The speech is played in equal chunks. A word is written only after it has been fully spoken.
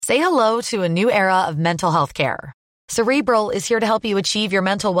Say hello to a new era of mental health care. Cerebral is here to help you achieve your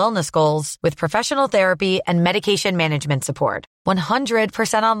mental wellness goals with professional therapy and medication management support.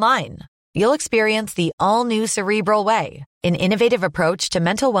 100% online. You'll experience the all-new Cerebral Way, an innovative approach to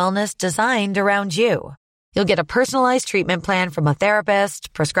mental wellness designed around you. You'll get a personalized treatment plan from a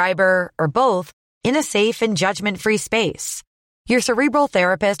therapist, prescriber, or both in a safe and judgment-free space. Your Cerebral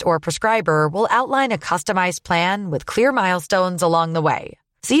therapist or prescriber will outline a customized plan with clear milestones along the way,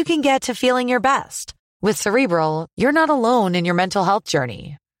 so you can get to feeling your best. With Cerebral, you're not alone in your mental health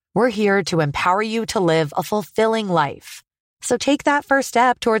journey. We're here to empower you to live a fulfilling life. So take that first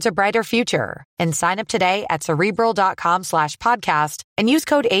step towards a brighter future and sign up today at Cerebral.com/podcast and use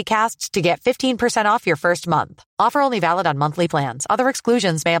code ACAST to get 15% off your first month. Offer only valid on monthly plans. Other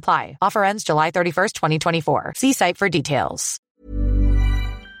exclusions may apply. Offer ends July 31st, 2024. See site for details.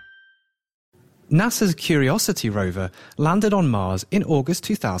 NASA's Curiosity rover landed on Mars in August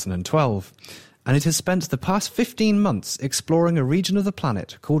 2012. And it has spent the past 15 months exploring a region of the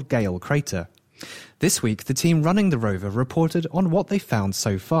planet called Gale Crater. This week, the team running the rover reported on what they found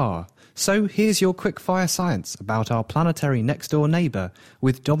so far. So here's your quick-fire science about our planetary next-door neighbour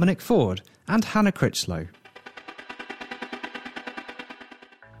with Dominic Ford and Hannah Critchlow.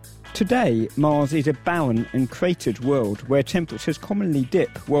 Today, Mars is a barren and cratered world where temperatures commonly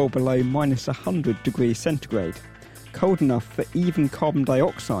dip well below minus 100 degrees centigrade, cold enough for even carbon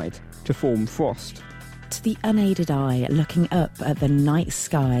dioxide to form frost. To the unaided eye looking up at the night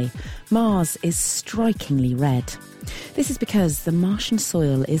sky, Mars is strikingly red. This is because the Martian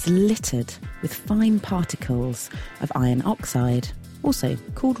soil is littered with fine particles of iron oxide, also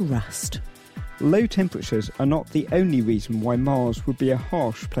called rust. Low temperatures are not the only reason why Mars would be a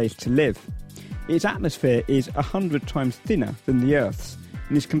harsh place to live. Its atmosphere is 100 times thinner than the Earth's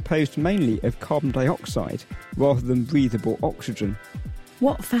and is composed mainly of carbon dioxide rather than breathable oxygen.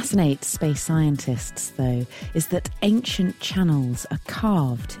 What fascinates space scientists, though, is that ancient channels are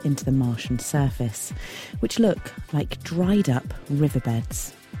carved into the Martian surface, which look like dried-up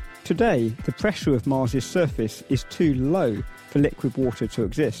riverbeds. Today, the pressure of Mars's surface is too low for liquid water to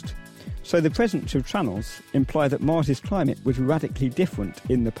exist, so the presence of channels imply that Mars's climate was radically different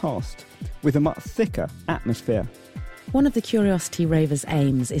in the past, with a much thicker atmosphere. One of the Curiosity rover's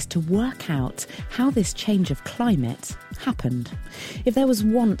aims is to work out how this change of climate happened. If there was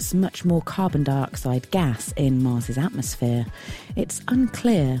once much more carbon dioxide gas in Mars's atmosphere, it's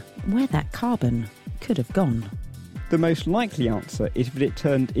unclear where that carbon could have gone. The most likely answer is that it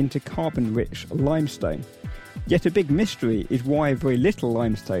turned into carbon-rich limestone. Yet a big mystery is why very little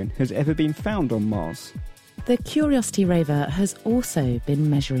limestone has ever been found on Mars. The Curiosity rover has also been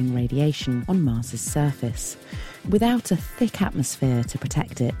measuring radiation on Mars's surface. Without a thick atmosphere to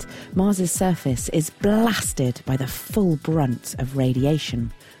protect it, Mars's surface is blasted by the full brunt of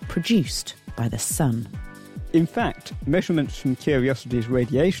radiation produced by the sun. In fact, measurements from Curiosity's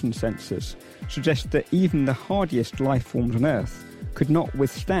radiation sensors suggest that even the hardiest life forms on Earth could not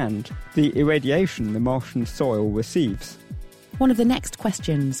withstand the irradiation the Martian soil receives. One of the next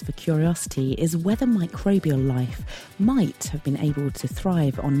questions for Curiosity is whether microbial life might have been able to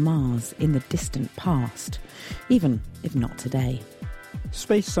thrive on Mars in the distant past, even if not today.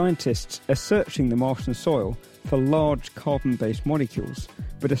 Space scientists are searching the Martian soil for large carbon-based molecules,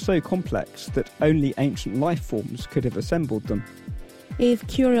 but are so complex that only ancient life forms could have assembled them. If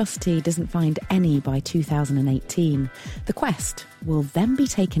Curiosity doesn't find any by 2018, the quest will then be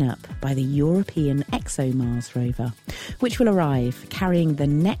taken up by the European ExoMars rover, which will arrive carrying the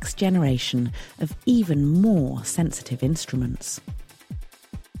next generation of even more sensitive instruments.